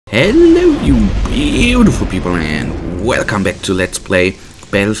Hello you beautiful people and welcome back to Let's Play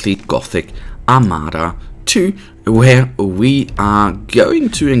Battlefleet Gothic Armada 2, where we are going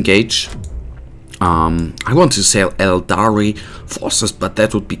to engage, I want to say Eldari forces, but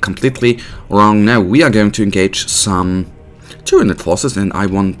that would be completely wrong. Now we are going to engage some Tyranid forces, and I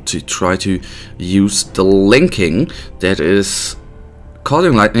want to try to use the linking that is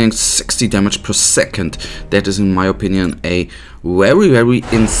causing lightning 60 damage per second. That is, in my opinion, a very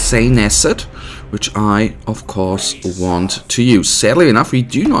insane asset, which I of course want to use. Sadly enough, we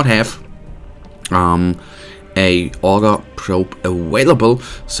do not have a auger probe available,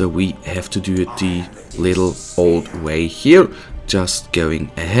 so we have to do it the little old way here, just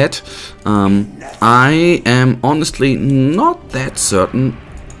going ahead. I am honestly not that certain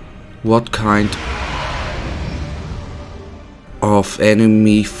what kind of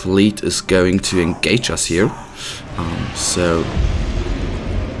enemy fleet is going to engage us here, so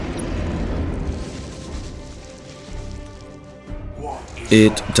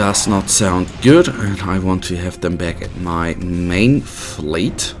it does not sound good, and I want to have them back at my main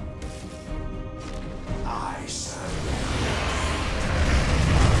fleet.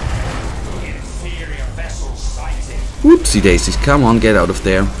 Whoopsie daisies, come on, get out of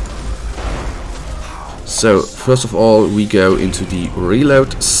there. So, first of all, we go into the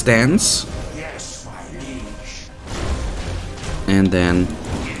reload stance. And then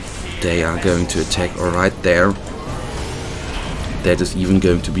they are going to attack right there. That is even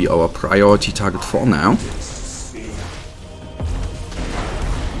going to be our priority target for now.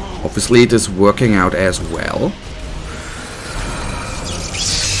 Obviously, it is working out as well.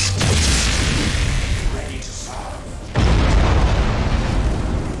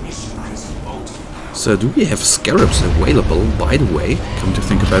 So do we have scarabs available, by the way? Come to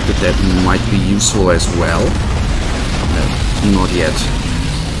think about it, that might be useful as well. No, not yet.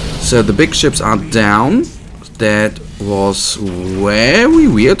 So the big ships are down. That was very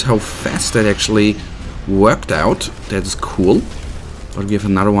weird how fast that actually worked out. That is cool. But we have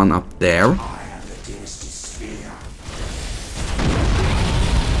another one up there.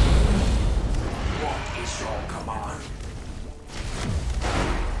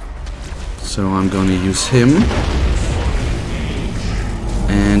 So I'm going to use him.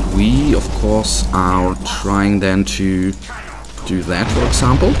 And we, of course, are trying then to do that, for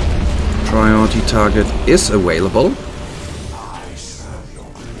example. Priority target is available.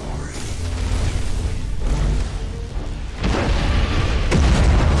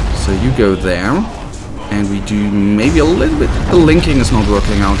 So you go there. And we do maybe a little bit. The linking is not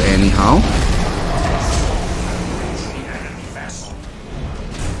working out anyhow.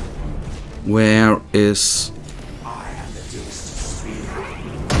 Where is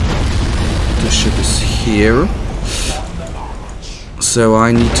the ship? Is here, so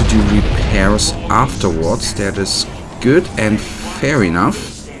I need to do repairs afterwards. That is good and fair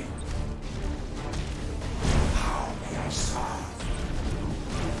enough.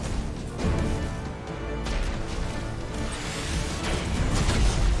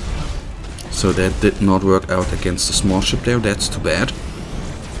 So that did not work out against the small ship there. That's too bad.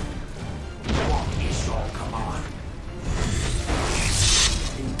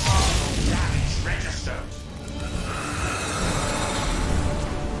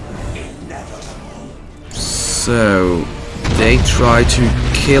 So they try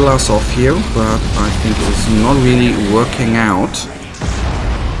to kill us off here, but I think it's not really working out.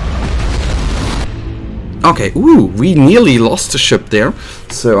 Okay, ooh, we nearly lost the ship there,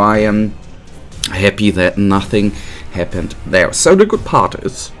 so I am happy that nothing happened there. So the good part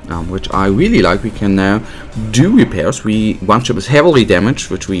is, which I really like, we can now do repairs. One ship is heavily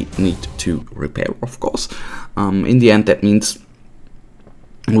damaged, which we need to repair, of course. In the end, that means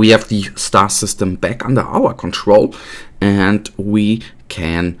we have the star system back under our control, and we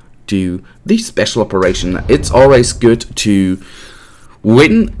can do the special operation. It's always good to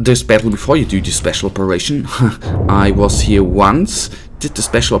win this battle before you do the special operation. I was here once, did the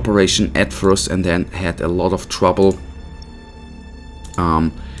special operation at first, and then had a lot of trouble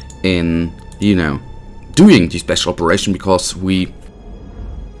in, you know, doing the special operation, because we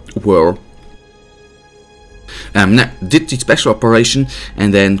were did the special operation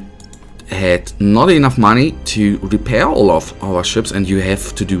and then had not enough money to repair all of our ships, and you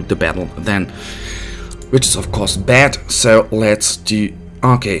have to do the battle then, which is of course bad. So let's do,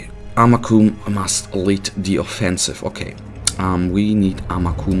 okay, Amakum must lead the offensive. Okay, we need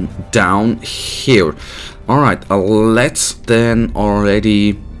Amakum down here. Alright, let's then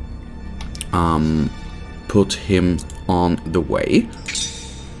already put him on the way.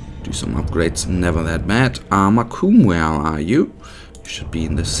 Do some upgrades, never that bad. Amakum, where are you? should be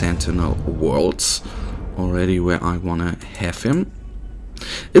in the Sentinel worlds already, where I want to have him.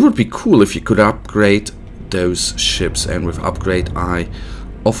 It would be cool if you could upgrade those ships, and with upgrade I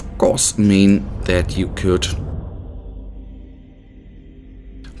of course mean that you could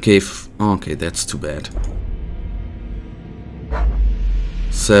give... okay, that's too bad.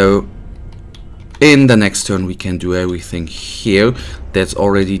 So in the next turn we can do everything here. That's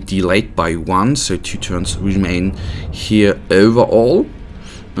already delayed by 1, so 2 turns remain here overall.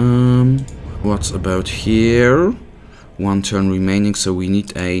 What's about here? 1 turn remaining, so we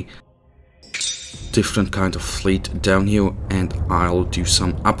need a different kind of fleet down here, and I'll do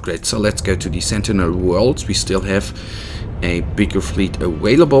some upgrades. So let's go to the Sentinel worlds. We still have a bigger fleet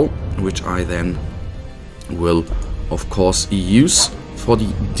available, which I then will of course use for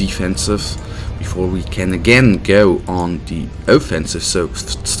the defensive before we can again go on the offensive. So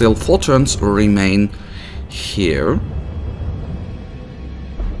still 4 turns remain here.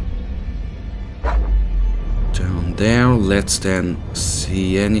 Down there, let's then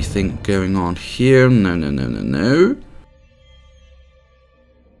see anything going on here. No.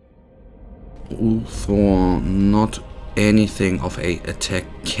 For not anything of a attack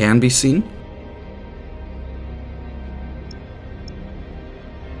can be seen.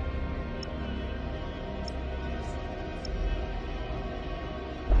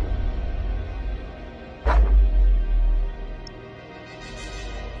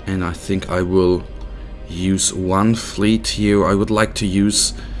 And I think I will use 1 fleet here. I would like to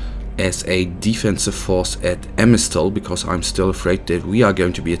use as a defensive force at Amistal, because I'm still afraid that we are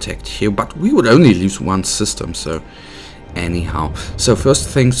going to be attacked here, but we would only lose 1 system, so anyhow. So first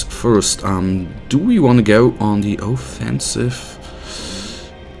things first, do we want to go on the offensive?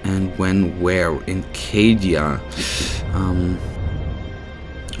 And where? In Cadia.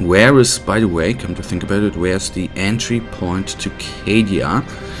 Where is, by the way, come to think about it, where's the entry point to Cadia?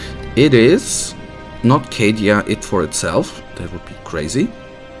 It is not Cadia, it for itself. That would be crazy.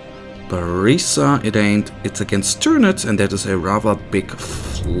 Barisa, it ain't. It's against Turnit, and that is a rather big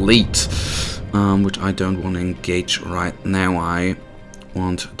fleet, which I don't want to engage right now. I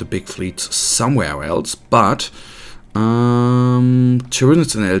want the big fleets somewhere else, but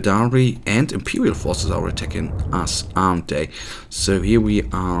Tyranids and Eldari and Imperial forces are attacking us, aren't they? So here we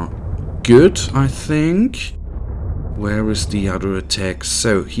are good, I think. Where is the other attack?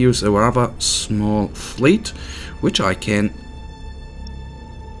 So here's a rather small fleet, which I can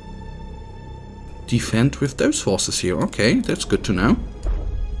defend with those forces here. Okay, that's good to know.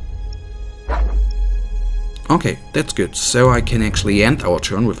 Okay, that's good. So I can actually end our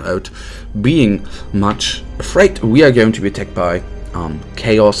turn without being much afraid. We are going to be attacked by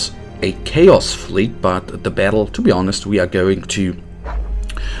Chaos, a Chaos fleet, but the battle, to be honest, we are going to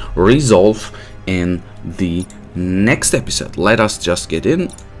resolve in the next episode. Let us just get in.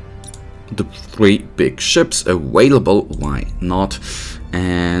 The 3 big ships available, why not?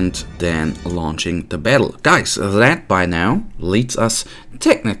 And then launching the battle. Guys, that by now leads us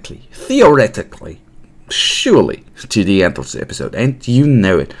technically, theoretically, surely to the end of the episode, and you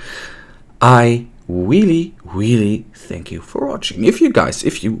know it. I really thank you for watching. If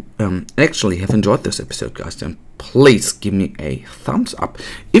you actually have enjoyed this episode, guys, then please give me a thumbs up.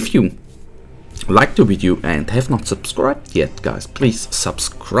 If you like the video and have not subscribed yet, guys, please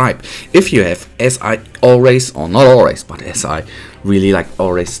subscribe. If you have, as I always, or not always, but as I really like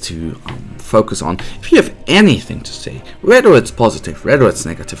always to focus on, if you have anything to say, whether it's positive, whether it's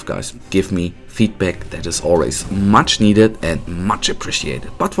negative, guys, give me feedback. That is always much needed and much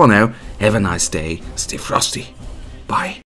appreciated. But for now, have a nice day, stay frosty, bye.